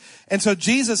feet. And so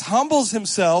Jesus humbles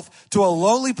himself to a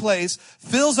lowly place,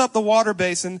 fills up the water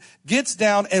basin, gets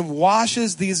down and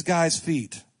washes these guys'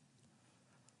 feet.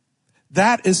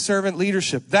 That is servant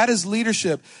leadership. That is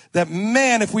leadership that,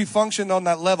 man, if we functioned on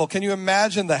that level, can you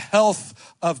imagine the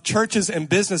health of churches and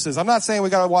businesses? I'm not saying we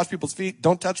got to wash people's feet.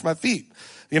 Don't touch my feet.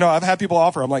 I've had people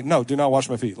offer. I'm like, no, do not wash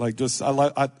my feet. Like, just, I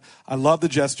love the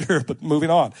gesture, but moving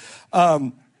on.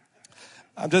 I'm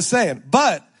just saying.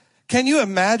 But can you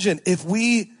imagine if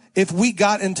we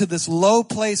got into this low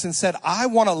place and said, I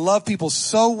want to love people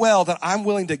so well that I'm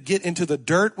willing to get into the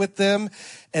dirt with them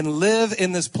and live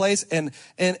in this place and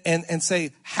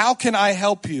say, how can I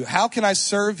help you? How can I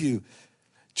serve you?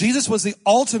 Jesus was the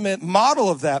ultimate model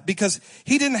of that, because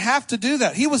he didn't have to do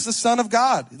that. He was the Son of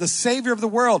God, the Savior of the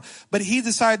world, but he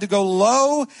decided to go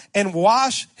low and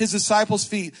wash his disciples'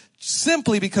 feet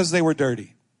simply because they were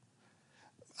dirty.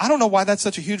 I don't know why that's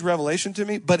such a huge revelation to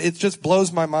me, but it just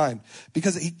blows my mind,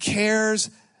 because he cares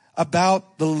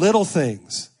about the little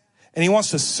things and he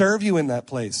wants to serve you in that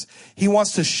place. He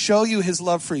wants to show you his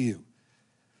love for you.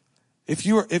 If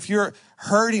you're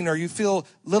hurting or you feel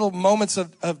little moments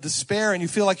of despair and you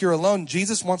feel like you're alone,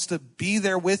 Jesus wants to be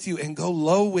there with you and go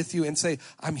low with you and say,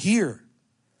 I'm here.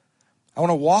 I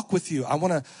want to walk with you. I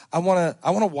want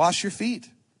to wash your feet.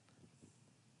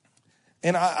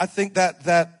 And I think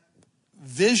that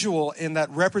visual in that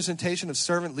representation of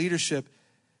servant leadership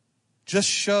just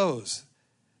shows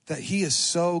that he is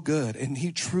so good and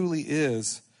he truly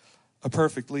is a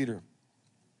perfect leader.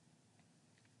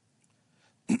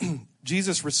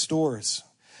 Jesus restores.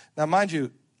 Now, mind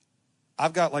you,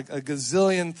 I've got like a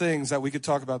gazillion things that we could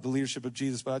talk about the leadership of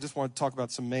Jesus, but I just want to talk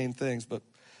about some main things. But,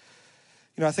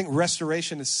 I think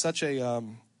restoration is such a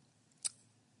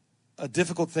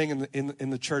difficult thing in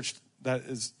the church that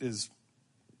is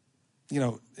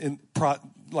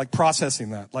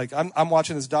processing that. Like I'm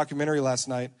watching this documentary last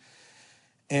night,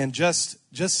 and just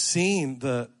seeing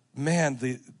the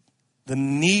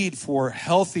need for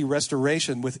healthy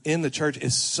restoration within the church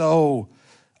is so,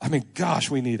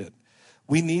 we need it.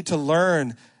 We need to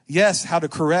learn, yes, how to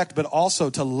correct, but also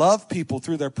to love people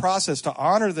through their process, to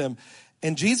honor them.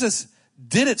 And Jesus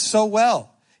did it so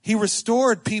well. He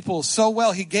restored people so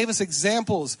well. He gave us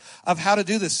examples of how to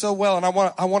do this so well. And I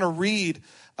want to read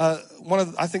one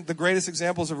of, I think, the greatest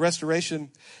examples of restoration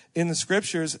in the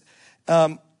scriptures.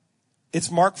 It's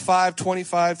Mark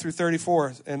 5:25 through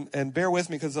 34. And bear with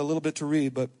me because it's a little bit to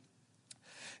read.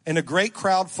 And a great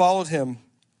crowd followed him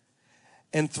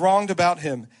and thronged about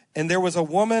him. And there was a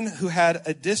woman who had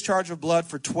a discharge of blood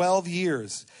for 12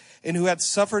 years and who had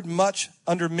suffered much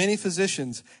under many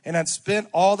physicians and had spent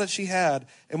all that she had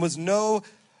and was no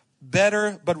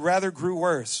better, but rather grew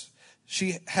worse.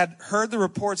 She had heard the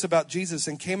reports about Jesus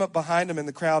and came up behind him in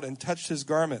the crowd and touched his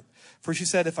garment. For she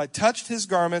said, if I touched his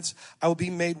garments, I will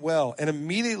be made well. And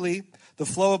immediately the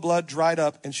flow of blood dried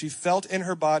up, and she felt in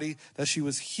her body that she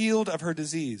was healed of her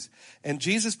disease. And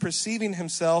Jesus, perceiving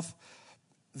himself,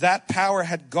 that power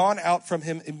had gone out from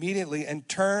him immediately, and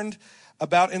turned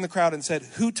about in the crowd and said,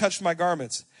 who touched my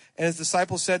garments? And his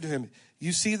disciples said to him,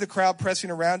 you see the crowd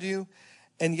pressing around you,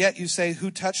 and yet you say,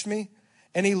 who touched me?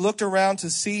 And he looked around to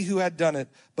see who had done it.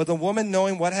 But the woman,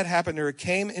 knowing what had happened to her,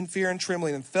 came in fear and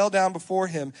trembling and fell down before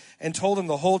him and told him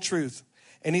the whole truth.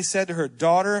 And he said to her,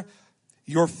 daughter,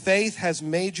 your faith has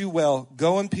made you well.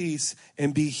 Go in peace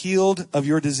and be healed of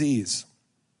your disease.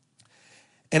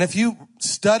 And if you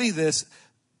study this,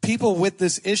 people with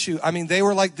this issue, they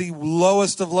were like the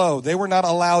lowest of low. They were not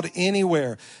allowed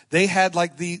anywhere. They had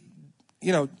like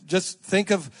just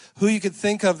think of who you could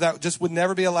think of that just would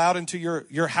never be allowed into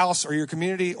your house or your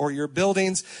community or your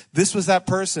buildings. This was that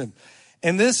person.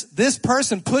 And this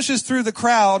person pushes through the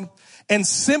crowd and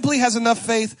simply has enough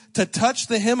faith to touch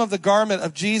the hem of the garment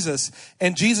of Jesus,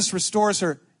 and Jesus restores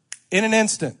her in an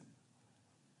instant.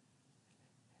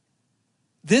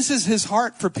 This is his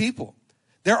heart for people.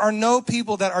 There are no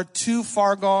people that are too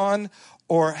far gone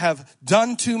or have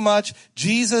done too much.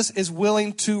 Jesus is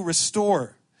willing to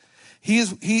restore.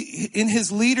 In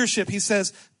his leadership, he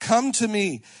says, come to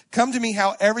me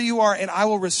however you are, and I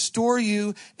will restore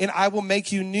you and I will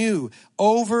make you new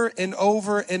over and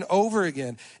over and over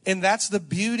again. And that's the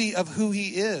beauty of who he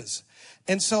is.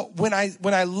 And so when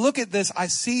I look at this, I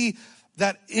see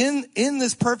that in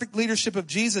this perfect leadership of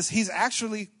Jesus, he's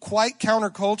actually quite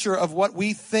counterculture of what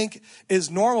we think is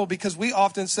normal, because we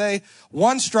often say,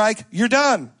 one strike, you're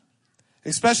done.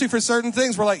 Especially for certain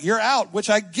things, we're like, you're out, which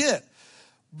I get.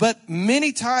 But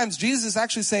many times, Jesus is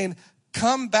actually saying,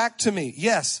 come back to me.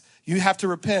 Yes, you have to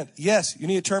repent. Yes, you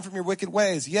need to turn from your wicked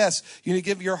ways. Yes, you need to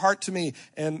give your heart to me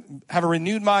and have a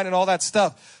renewed mind and all that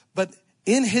stuff. But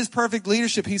in his perfect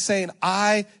leadership, he's saying,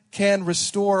 I can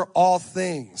restore all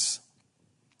things.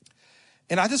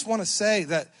 And I just want to say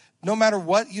that no matter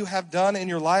what you have done in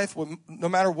your life, no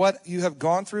matter what you have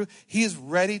gone through, he is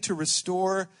ready to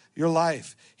restore your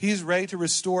life. He is ready to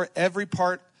restore every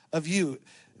part of you.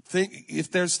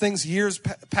 If there's things years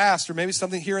past, or maybe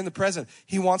something here in the present,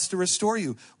 he wants to restore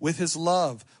you with his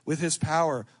love, with his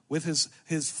power, with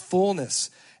his fullness.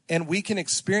 And we can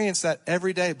experience that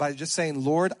every day by just saying,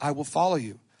 Lord, I will follow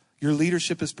you. Your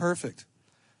leadership is perfect.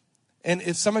 And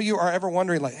if some of you are ever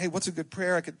wondering, like, hey, what's a good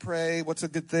prayer I could pray? What's a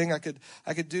good thing I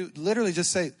could do? Literally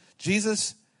just say,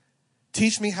 Jesus,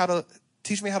 teach me how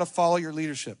to follow your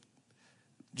leadership.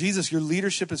 Jesus, your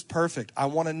leadership is perfect. I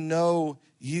want to know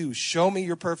you. Show me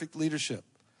your perfect leadership.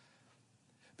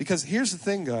 Because here's the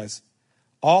thing, guys.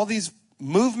 All these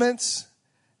movements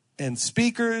and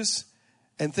speakers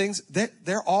and things,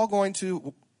 they're all going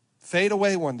to fade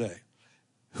away one day.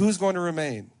 Who's going to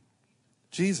remain?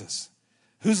 Jesus.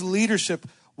 Whose leadership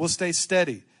will stay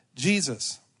steady?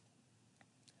 Jesus.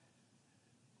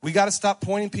 We got to stop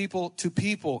pointing people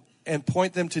and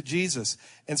point them to Jesus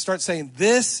and start saying,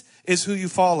 this is who you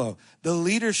follow. The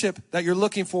leadership that you're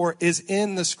looking for is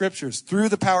in the scriptures through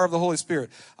the power of the Holy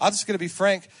Spirit. I'm just going to be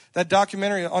frank. That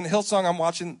documentary on Hillsong I'm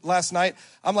watching last night,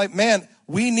 I'm like, man,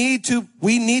 we need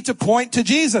to point to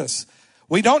Jesus.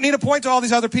 We don't need to point to all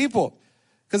these other people.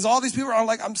 Because all these people are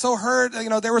like, I'm so hurt. You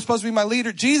know, they were supposed to be my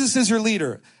leader. Jesus is your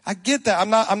leader. I get that.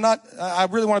 I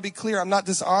really want to be clear. I'm not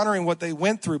dishonoring what they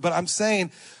went through, but I'm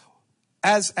saying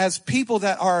as people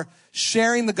that are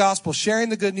sharing the gospel, sharing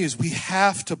the good news, we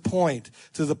have to point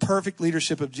to the perfect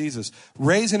leadership of Jesus.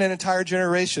 Raising an entire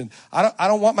generation. I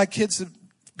don't want my kids to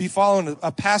be following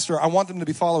a pastor. I want them to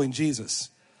be following Jesus.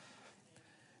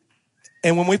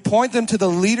 And when we point them to the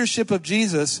leadership of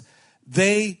Jesus,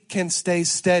 they can stay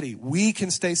steady. We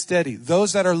can stay steady.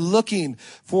 Those that are looking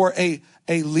for a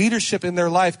leadership in their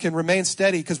life can remain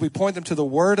steady because we point them to the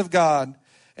Word of God,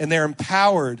 and they're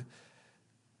empowered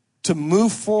to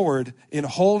move forward in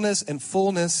wholeness and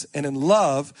fullness and in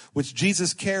love, which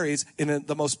Jesus carries in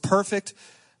the most perfect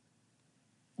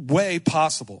way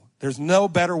possible. There's no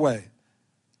better way.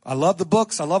 I love the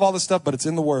books. I love all this stuff, but it's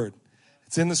in the Word.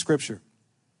 It's in the Scripture.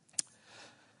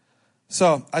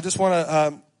 So I just want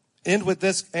to end with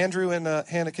this. Andrew and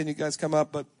Hannah, can you guys come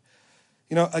up? But,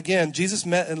 you know, again, Jesus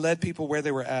met and led people where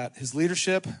they were at. His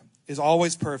leadership is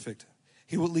always perfect.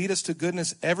 He will lead us to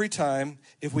goodness every time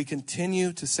if we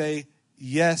continue to say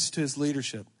yes to his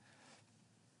leadership.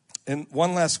 And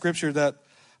one last scripture that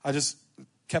I just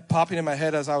kept popping in my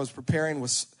head as I was preparing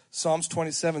was Psalms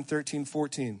 27, 13,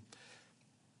 14.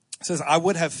 It says, I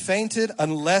would have fainted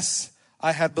unless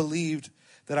I had believed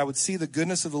that I would see the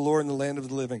goodness of the Lord in the land of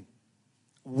the living.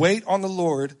 Wait on the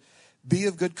Lord, be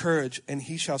of good courage, and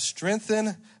he shall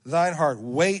strengthen thine heart.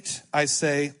 Wait, I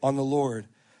say, on the Lord.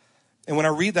 And when I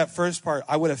read that first part,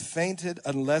 I would have fainted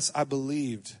unless I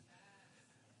believed.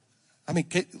 I mean,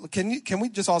 can we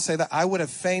just all say that? I would have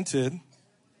fainted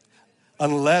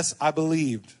unless I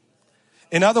believed.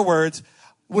 In other words,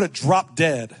 would have dropped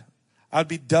dead. I'd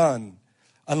be done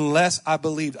unless I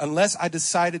believed. Unless I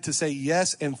decided to say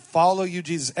yes and follow you,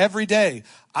 Jesus. Every day,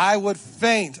 I would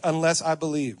faint unless I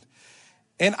believed.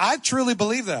 And I truly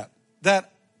believe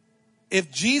that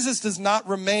if Jesus does not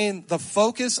remain the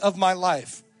focus of my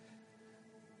life,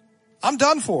 I'm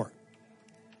done for.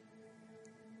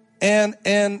 And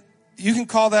you can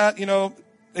call that, you know,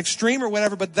 extreme or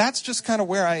whatever, but that's just kind of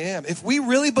where I am. If we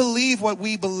really believe what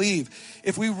we believe,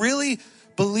 if we really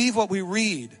believe what we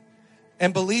read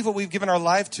and believe what we've given our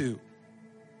life to,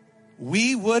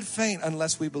 we would faint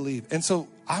unless we believe. And so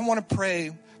I want to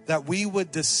pray that we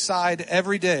would decide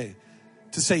every day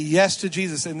to say yes to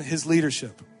Jesus and his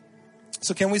leadership.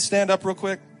 So can we stand up real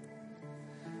quick?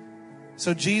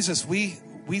 So Jesus, we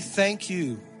thank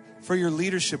you for your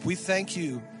leadership. We thank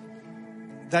you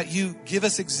that you give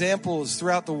us examples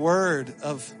throughout the word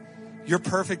of your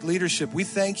perfect leadership. We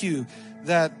thank you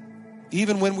that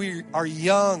even when we are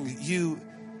young, you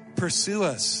pursue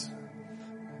us.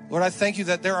 Lord, I thank you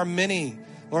that there are many,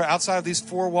 Lord, outside of these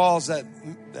four walls that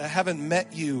haven't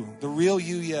met you, the real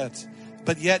you yet,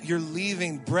 but yet you're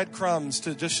leaving breadcrumbs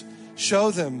to just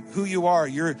show them who you are.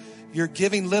 You're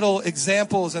giving little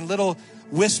examples and little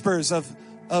whispers of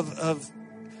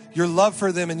your love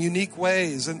for them in unique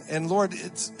ways. And Lord,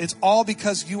 it's all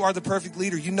because you are the perfect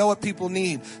leader. You know what people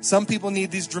need. Some people need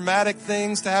these dramatic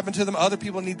things to happen to them. Other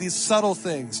people need these subtle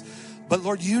things. But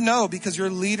Lord, you know, because your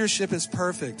leadership is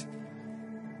perfect.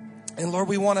 And Lord,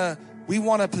 we want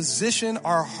to position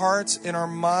our hearts and our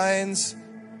minds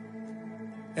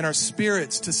and our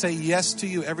spirits to say yes to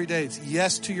you every day. It's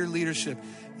yes to your leadership.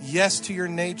 Yes to your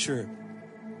nature.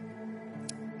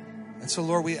 And so,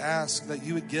 Lord, we ask that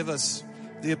you would give us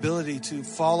the ability to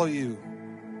follow you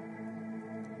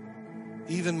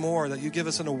even more, that you give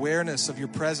us an awareness of your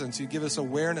presence. You give us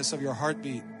awareness of your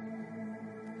heartbeat.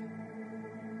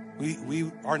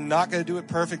 We are not going to do it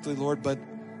perfectly, Lord, but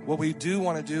what we do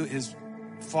want to do is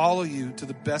follow you to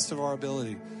the best of our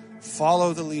ability.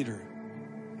 Follow the leader.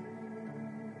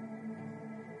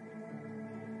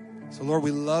 So, Lord, we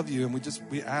love you, and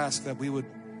we ask that we would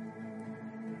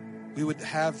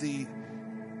have the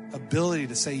ability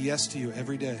to say yes to you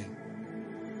every day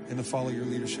and to follow your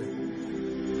leadership.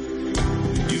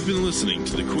 You've been listening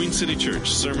to the Queen City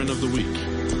Church Sermon of the Week.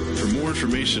 For more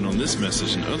information on this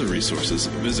message and other resources,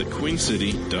 visit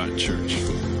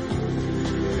queencity.church.